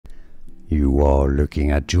You are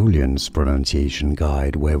looking at Julian's pronunciation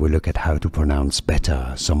guide, where we look at how to pronounce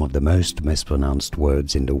better some of the most mispronounced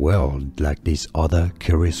words in the world, like this other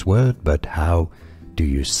curious word. But how do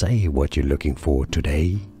you say what you're looking for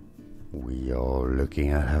today? We are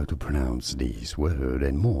looking at how to pronounce these words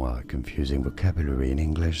and more confusing vocabulary in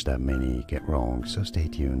English that many get wrong, so stay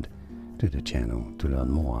tuned to the channel to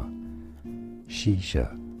learn more.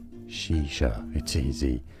 Shisha, shisha, it's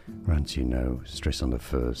easy. Once you know, stress on the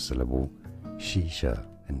first syllable. Shisha,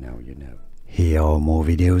 and now you know. Here are more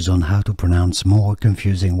videos on how to pronounce more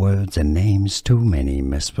confusing words and names too many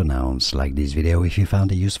mispronounced. Like this video if you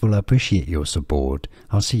found it useful. I appreciate your support.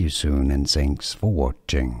 I'll see you soon and thanks for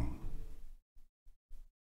watching.